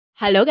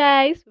Hello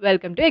guys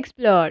welcome to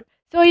explore.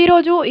 So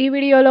ఈరోజు ఈ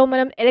వీడియోలో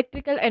మనం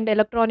ఎలక్ట్రికల్ అండ్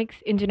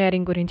ఎలక్ట్రానిక్స్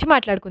ఇంజనీరింగ్ గురించి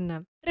మాట్లాడుకుందాం.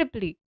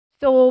 Triple E.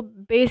 సో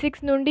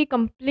బేసిక్స్ నుండి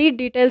కంప్లీట్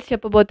డీటెయిల్స్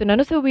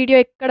చెప్పబోతున్నాను. సో వీడియో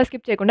ఎక్కడ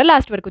స్కిప్ చేయకుండా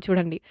లాస్ట్ వరకు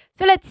చూడండి.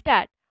 So let's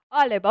start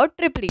all about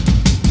triple E.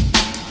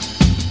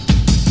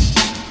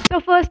 So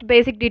first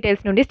basic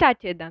details నుండి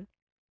స్టార్ట్ చేద్దాం.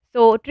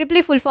 So triple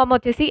E full form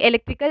వచ్చేసి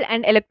electrical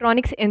and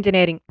electronics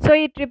engineering. So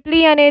ఈ ట్రిపుల్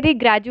ఈ అనేది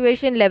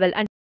గ్రాడ్యుయేషన్ లెవెల్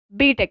అంటే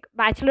బీటెక్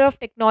బ్యాచిలర్ ఆఫ్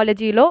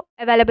టెక్నాలజీలో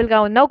అవైలబుల్గా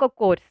ఉన్న ఒక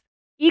కోర్స్.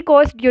 ఈ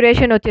కోర్స్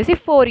డ్యూరేషన్ వచ్చేసి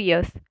 4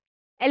 ఇయర్స్.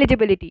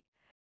 ఎలిజిబిలిటీ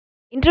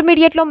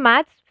ఇంటర్మీడియట్లో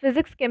మ్యాథ్స్,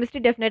 ఫిజిక్స్, కెమిస్ట్రీ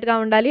డెఫినెట్గా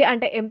ఉండాలి.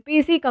 అంటే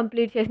ఎంపీసీ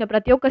కంప్లీట్ చేసిన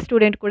ప్రతి ఒక్క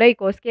స్టూడెంట్ కూడా ఈ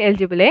కోర్స్కి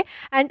ఎలిజిబులే.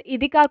 అండ్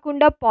ఇది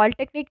కాకుండా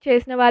పాలిటెక్నిక్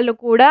చేసిన వాళ్ళు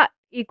కూడా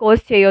ఈ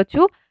కోర్స్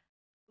చేయొచ్చు.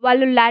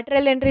 వాళ్ళు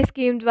లాటరల్ ఎంట్రీ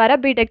స్కీమ్ ద్వారా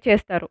బీటెక్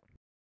చేస్తారు.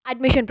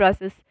 Admission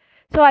process.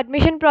 So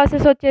admission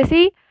process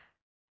వచ్చేసి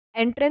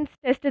ఎంట్రన్స్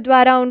టెస్ట్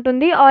ద్వారా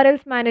ఉంటుంది,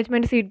 ఆర్ఎల్స్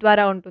మేనేజ్మెంట్ సీట్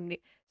ద్వారా ఉంటుంది.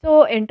 సో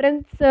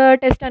ఎంట్రన్స్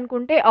టెస్ట్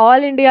అనుకుంటే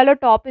ఆల్ ఇండియాలో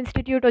టాప్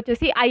ఇన్స్టిట్యూట్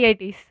వచ్చేసి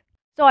ఐఐటీస్.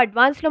 సో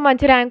అడ్వాన్స్లో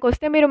మంచి ర్యాంక్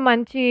వస్తే మీరు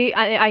మంచి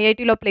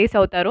ఐఐటీలో ప్లేస్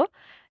అవుతారు.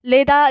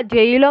 లేదా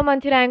జేఈలో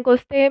మంచి ర్యాంక్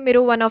వస్తే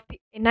మీరు one of the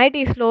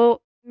ఎన్ఐటీస్లో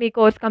me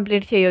course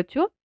complete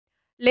చేయొచ్చు.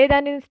 లేదా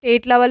నేను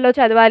స్టేట్ లెవెల్లో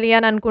చదవాలి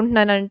అని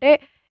అనుకుంటున్నానంటే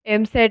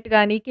ఎంసెట్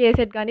కానీ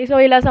కేసెట్ కానీ సో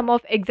ఇలా సమ్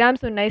ఆఫ్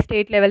ఎగ్జామ్స్ ఉన్నాయి,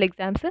 స్టేట్ లెవెల్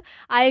ఎగ్జామ్స్.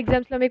 ఆ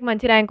ఎగ్జామ్స్లో మీకు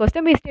మంచి ర్యాంక్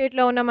వస్తే మీ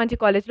స్టేట్లో ఉన్న మంచి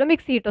కాలేజ్లో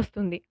మీకు సీట్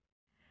వస్తుంది.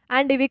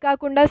 అండ్ ఇవి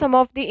కాకుండా some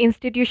of the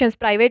institutions,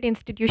 private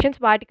institutions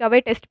వాటికి అవే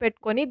టెస్ట్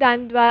పెట్టుకొని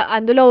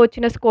అందులో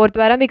వచ్చిన స్కోర్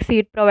ద్వారా మీకు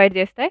సీట్ ప్రొవైడ్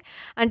చేస్తాయి.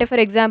 అంటే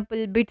for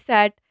example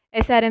BITSAT,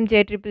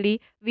 ఎస్ఆర్ఎంజే triple E,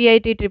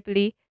 VIT triple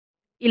E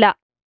ఇలా.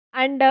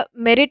 అండ్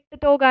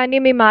మెరిట్‌తో గానీ,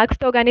 మీ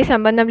మార్క్స్‌తో గానీ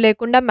సంబంధం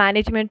లేకుండా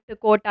మేనేజ్మెంట్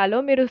కోటాలో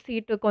మీరు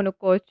సీట్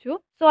కొనుక్కోవచ్చు.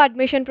 సో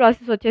అడ్మిషన్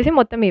ప్రాసెస్ వచ్చేసి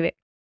మొత్తం ఇవే.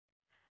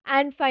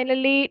 And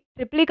finally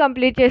triple E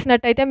complete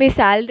చేసినట్టయితే మీ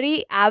సాలరీ,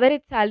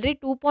 యావరేజ్ సాలరీ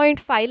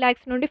 2.5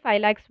 లాక్స్ నుండి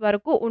 5 లాక్స్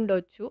వరకు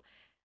ఉండొచ్చు.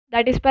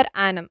 దట్ ఈస్ పర్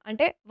యానమ్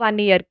అంటే 1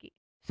 ఇయర్‌కి.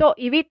 సో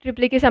ఇవి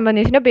ట్రిపుల్ ఈకి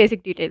సంబంధించిన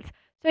బేసిక్ డీటెయిల్స్.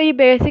 సో ఈ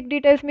బేసిక్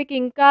డీటెయిల్స్ మీకు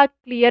ఇంకా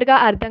క్లియర్‌గా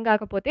అర్థం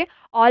కాకపోతే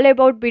ఆల్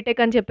అబౌట్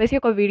బీటెక్ అని చెప్పేసి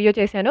ఒక వీడియో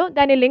చేశాను.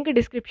 దాని లింక్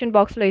డిస్క్రిప్షన్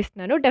బాక్స్‌లో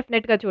ఇస్తున్నాను.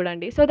 డెఫినెట్‌గా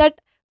చూడండి. సో దట్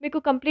మీకు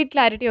కంప్లీట్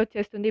క్లారిటీ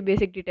వచ్చేస్తుంది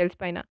బేసిక్ డీటెయిల్స్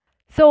పైన.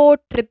 సో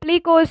ట్రిపుల్ ఈ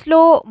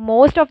కోర్స్‌లో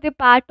మోస్ట్ ఆఫ్ ది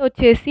పార్ట్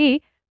వచ్చేసి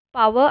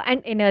పవర్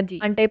అండ్ ఎనర్జీ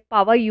అంటే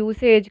పవర్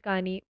యూసేజ్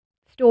కానీ,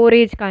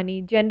 స్టోరేజ్ కానీ,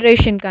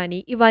 జనరేషన్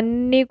కానీ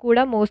ఇవన్నీ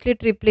కూడా మోస్ట్‌లీ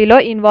ట్రిపుల్ ఈలో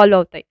ఇన్వాల్వ్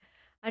అవుతాయి.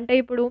 అంటే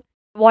ఇప్పుడు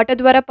వాటర్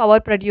ద్వారా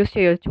పవర్ ప్రొడ్యూస్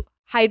చేయొచ్చు,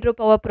 hydro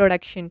power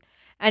production.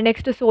 And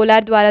next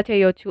solar ద్వారా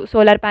చేయొచ్చు,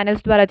 సోలార్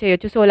ప్యానెల్స్ ద్వారా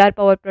చేయొచ్చు, solar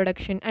power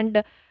production. And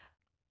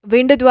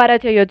wind ద్వారా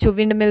చేయొచ్చు,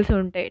 విండ్ మిల్స్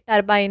ఉంటాయి,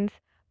 టర్బైన్స్,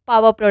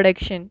 పవర్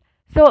ప్రొడక్షన్.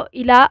 సో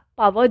ఇలా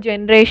పవర్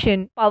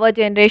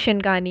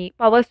జనరేషన్ కానీ,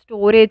 పవర్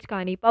స్టోరేజ్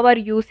కానీ, పవర్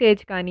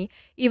యూసేజ్ కానీ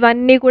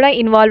ఇవన్నీ కూడా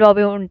ఇన్వాల్వ్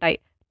అవి ఉంటాయి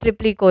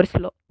ట్రిపుల్ ఈ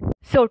కోర్సులో.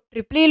 సో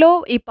ట్రిపుల్ ఈలో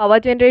ఈ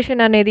పవర్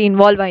జనరేషన్ అనేది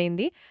ఇన్వాల్వ్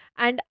అయింది.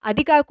 అండ్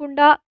అది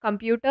కాకుండా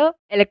computer,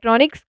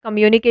 electronics,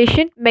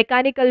 communication,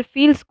 mechanical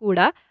fields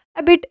కూడా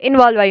బిట్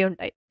ఇన్వాల్వ్ అయి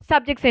ఉంటాయి.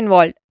 సబ్జెక్ట్స్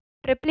ఇన్వాల్వ్డ్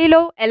ట్రిపుల్ ఈలో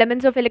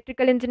elements of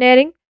electrical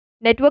engineering,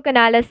 network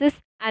analysis,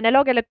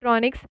 analogue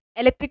electronics,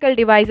 electrical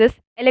devices,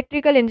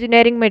 electrical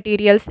engineering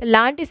materials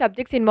లాంటి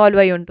సబ్జెక్ట్స్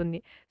ఇన్వాల్వ్ అయి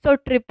ఉంటుంది. సో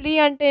ట్రిపుల్ ఈ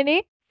అంటేనే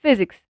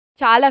ఫిజిక్స్,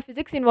 చాలా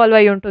ఫిజిక్స్ ఇన్వాల్వ్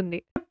అయి ఉంటుంది.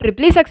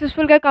 ట్రిపుల్ ఈ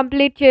సక్సెస్ఫుల్గా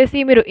కంప్లీట్ చేసి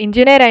మీరు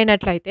ఇంజనీర్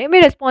అయినట్లయితే మీ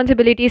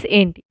రెస్పాన్సిబిలిటీస్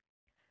ఏంటి?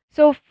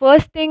 సో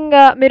ఫస్ట్ థింగ్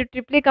మీరు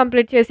ట్రిపుల్ ఈ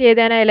కంప్లీట్ చేసి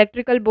ఏదైనా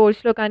ఎలక్ట్రికల్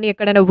బోర్డ్స్‌లో కానీ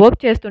ఎక్కడైనా వర్క్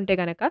చేస్తుంటే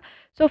గనక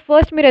సో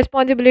ఫస్ట్ మీ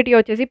రెస్పాన్సిబిలిటీ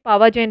వచ్చేసి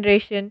పవర్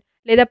జనరేషన్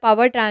లేదా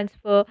పవర్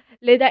ట్రాన్స్‌ఫర్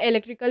లేదా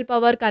ఎలక్ట్రికల్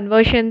పవర్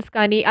కన్వర్షన్స్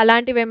కానీ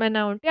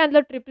అలాంటివేమైనా ఉంటే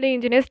అందులో ట్రిపుల్ ఈ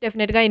ఇంజినీర్స్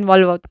డెఫినిట్‌గా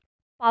ఇన్వాల్వ్ అవుతారు.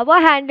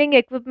 పవర్ హ్యాండ్లింగ్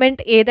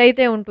ఎక్విప్‌మెంట్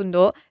ఏదైతే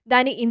ఉంటుందో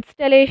దాని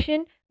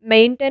ఇన్‌స్టలేషన్,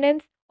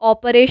 మెయింటెనెన్స్,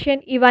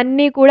 ఆపరేషన్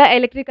ఇవన్నీ కూడా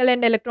ఎలక్ట్రికల్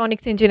అండ్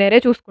ఎలక్ట్రానిక్స్ ఇంజినీరే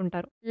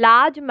చూసుకుంటారు.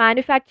 లార్జ్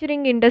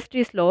మ్యానుఫ్యాక్చరింగ్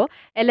ఇండస్ట్రీస్‌లో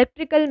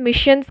ఎలక్ట్రికల్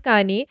మిషన్స్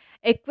కానీ,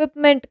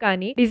 ఎక్విప్‌మెంట్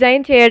కానీ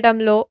డిజైన్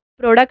చేయడంలో,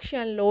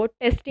 ప్రొడక్షన్‌లో,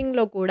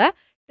 టెస్టింగ్‌లో కూడా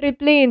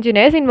ట్రిపుల్ ఈ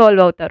ఇంజినీర్స్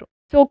ఇన్వాల్వ్ అవుతారు.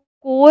 సో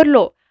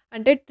కోర్‌లో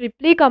అంటే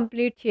ట్రిపుల్ ఈ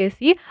కంప్లీట్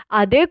చేసి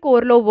అదే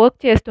కోర్‌లో వర్క్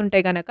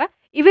చేస్తుంటే గనక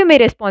ఇవి మీ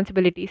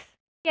responsibilities.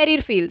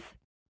 Career fields.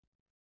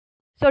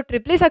 So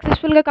triple E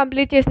సక్సెస్ఫుల్గా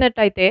కంప్లీట్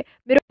చేసినట్టయితే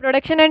మీరు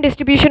production and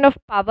distribution of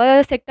power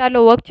సెక్టార్లో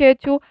వర్క్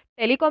చేయొచ్చు,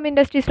 టెలికామ్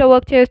ఇండస్ట్రీస్లో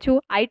వర్క్ చేయొచ్చు,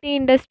 IT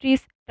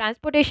industries,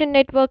 transportation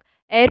network,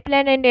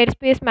 airplane and air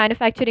space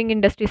manufacturing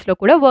ఇండస్ట్రీస్లో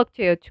కూడా వర్క్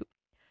చేయొచ్చు.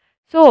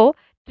 సో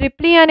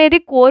ట్రిపుల్ ఈ అనేది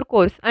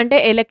కోర్స్ అంటే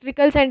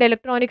ఎలక్ట్రికల్స్ అండ్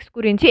ఎలక్ట్రానిక్స్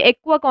గురించి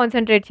ఎక్కువ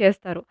కాన్సంట్రేట్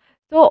చేస్తారు.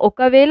 సో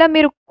ఒకవేళ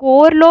మీరు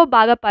కోర్‌లో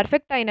బాగా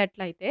పర్ఫెక్ట్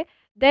అయినట్లయితే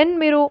దెన్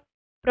మీరు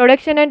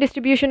production and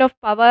distribution of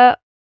power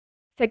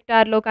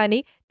సెక్టార్‌లో కానీ,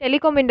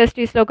 టెలికామ్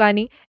ఇండస్ట్రీస్‌లో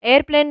కానీ,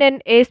 airplane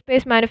and air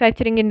space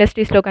manufacturing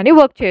ఇండస్ట్రీస్‌లో కానీ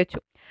వర్క్ చేయొచ్చు.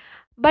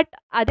 బట్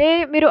అదే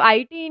మీరు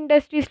ఐటీ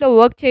ఇండస్ట్రీస్‌లో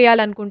వర్క్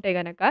చేయాలనుకుంటే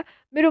గనక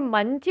మీరు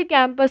మంచి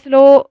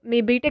క్యాంపస్‌లో మీ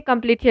బీటెక్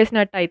కంప్లీట్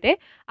చేసినట్టయితే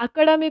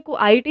అక్కడ మీకు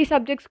ఐటీ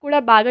సబ్జెక్ట్స్ కూడా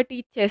బాగా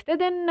టీచ్ చేస్తే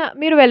దెన్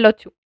మీరు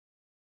వెళ్ళొచ్చు.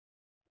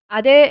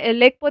 అదే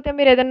లేకపోతే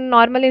మీరు ఏదైనా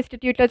నార్మల్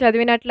ఇన్‌స్టిట్యూట్‌లో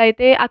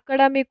చదివినట్లయితే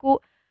అక్కడ మీకు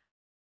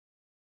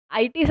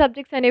ఐటీ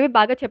సబ్జెక్ట్స్ అనేవి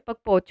బాగా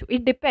చెప్పకపోవచ్చు.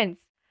 It depends.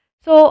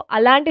 సో,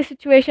 అలాంటి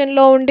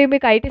సిట్యుయేషన్‌లో ఉండి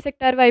మీకు ఐటీ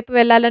సెక్టార్ వైపు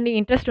వెళ్ళాలని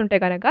ఇంట్రెస్ట్ ఉంటే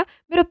గనక,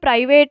 మీరు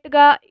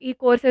ప్రైవేట్‌గా ఈ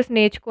కోర్సెస్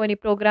నేర్చుకొని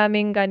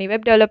ప్రోగ్రామింగ్ గాని,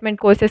 వెబ్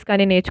డెవలప్‌మెంట్ కోర్సెస్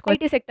కానీ నేర్చుకొని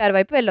ఐటీ సెక్టార్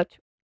వైపు వెళ్ళొచ్చు.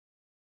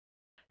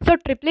 సో,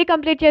 ట్రిపుల్ ఈ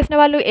కంప్లీట్ చేసిన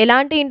వాళ్ళు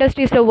ఎలాంటి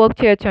ఇండస్ట్రీస్‌లో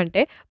వర్క్ చేయొచ్చు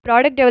అంటే,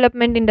 product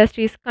development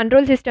industries,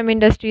 control system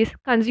industries,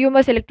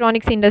 consumers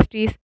electronics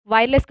industries,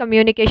 wireless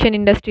communication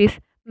industries,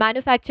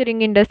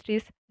 manufacturing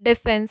industries,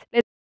 defence,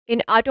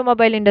 in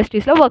automobile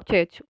ఇండస్ట్రీస్‌లో work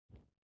చేయొచ్చు.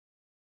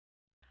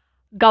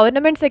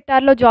 గవర్నమెంట్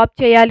సెక్టార్‌లో జాబ్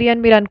చేయాలి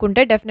అని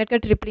మీరనుకుంటే డెఫినిట్‌గా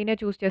ట్రిపుల్ ఈనే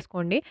చూజ్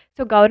చేసుకోండి.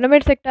 సో,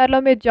 గవర్నమెంట్ సెక్టార్‌లో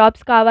మీరు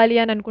జాబ్స్ కావాలి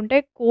అని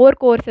అనుకుంటే core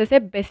కోర్సెసే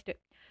best.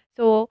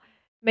 So,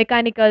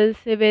 mechanical,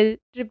 civil,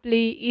 triple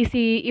E,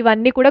 ECE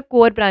ఇవన్నీ కూడా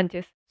core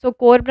branches. So,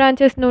 core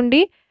branches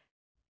నుండి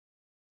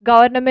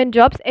గవర్నమెంట్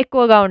జాబ్స్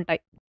ఎక్కువగా ఉంటాయి.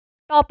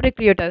 Top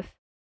recruiters.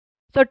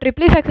 So,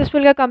 triple E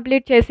సక్సెస్‌ఫుల్‌గా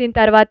కంప్లీట్ చేసిన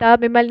తర్వాత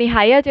మిమ్మల్ని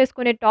హైర్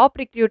చేసుకునే టాప్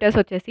రిక్రూటర్స్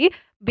వచ్చేసి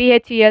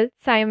BHEL,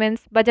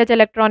 Siemens, Bajaj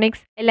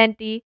electronics,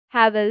 ఎల్&టీ,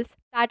 Havells,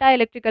 Tata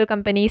electrical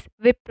companies,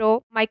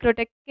 Wipro,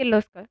 Microtek,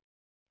 Kirloskar.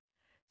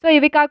 So,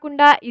 ఇవి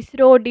కాకుండా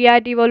ఇస్రో,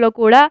 డీఆర్‌డీఓలో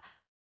కూడా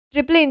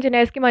ట్రిపుల్ ఈ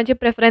ఇంజినీర్స్‌కి మంచి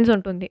ప్రిఫరెన్స్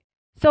ఉంటుంది.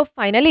 సో,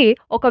 ఫైనలీ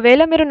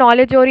ఒకవేళ మీరు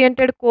నాలెడ్జ్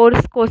ఓరియెంటెడ్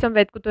కోర్స్ కోసం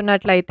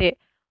వెతుకుతున్నట్లయితే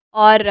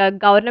ఆర్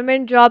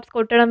గవర్నమెంట్ జాబ్స్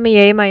కొట్టడం మీ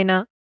ఎయిమ్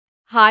అయినా,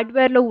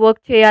 హార్డ్‌వేర్‌లో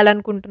వర్క్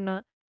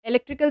చేయాలనుకుంటున్నా,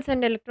 ఎలక్ట్రికల్స్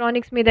అండ్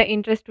ఎలక్ట్రానిక్స్ మీద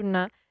ఇంట్రెస్ట్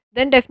ఉన్నా,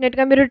 దెన్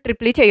డెఫినిట్‌గా మీరు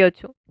ట్రిపుల్ ఈ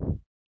చేయొచ్చు.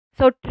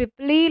 సో,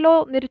 ట్రిపుల్ ఈలో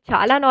మీరు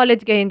చాలా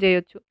నాలెడ్జ్ గెయిన్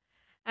చేయొచ్చు.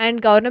 అండ్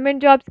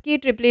గవర్నమెంట్ జాబ్స్‌కి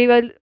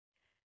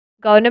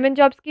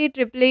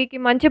ట్రిపుల్ ఈకి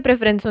మంచి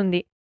ప్రిఫరెన్స్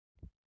ఉంది.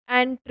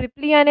 అండ్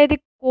ట్రిపుల్ ఈ అనేది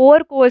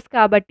కోర్ కోర్స్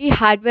కాబట్టి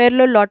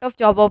హార్డ్‌వేర్‌లో లాట్ ఆఫ్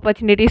జాబ్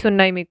ఆపర్చునిటీస్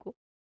ఉన్నాయి మీకు.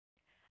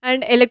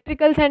 And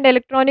electricals and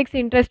electronics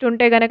interest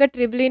ఉంటే గనక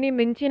ట్రిపుల్ ఈని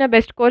మించిన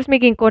బెస్ట్ కోర్స్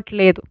మీకు ఇంకోటి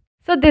లేదు.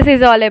 So, this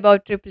is all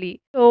about triple E.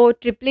 So,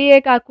 triple ఈయే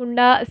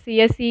కాకుండా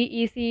CSE,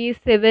 ECE,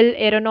 civil,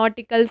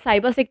 aeronautical,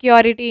 cyber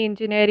security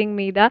engineering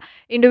మీద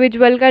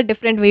ఇండివిడ్యువల్‌గా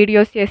డిఫరెంట్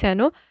వీడియోస్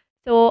చేశాను.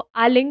 సో,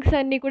 ఆ లింక్స్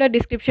అన్నీ కూడా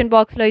డిస్క్రిప్షన్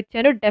బాక్స్‌లో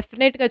ఇచ్చాను.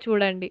 డెఫినెట్‌గా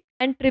చూడండి.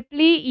 అండ్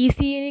ట్రిపుల్ ఈ,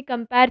 ఈసీఈని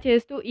కంపేర్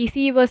చేస్తూ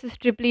ఈసీఈ వర్సెస్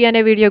ట్రిపుల్ ఈ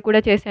అనే వీడియో కూడా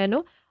చేశాను.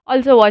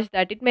 Also watch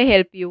that. It may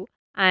help you.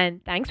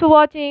 And thanks for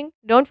watching.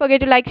 Don't forget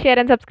to like, share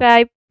and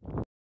subscribe.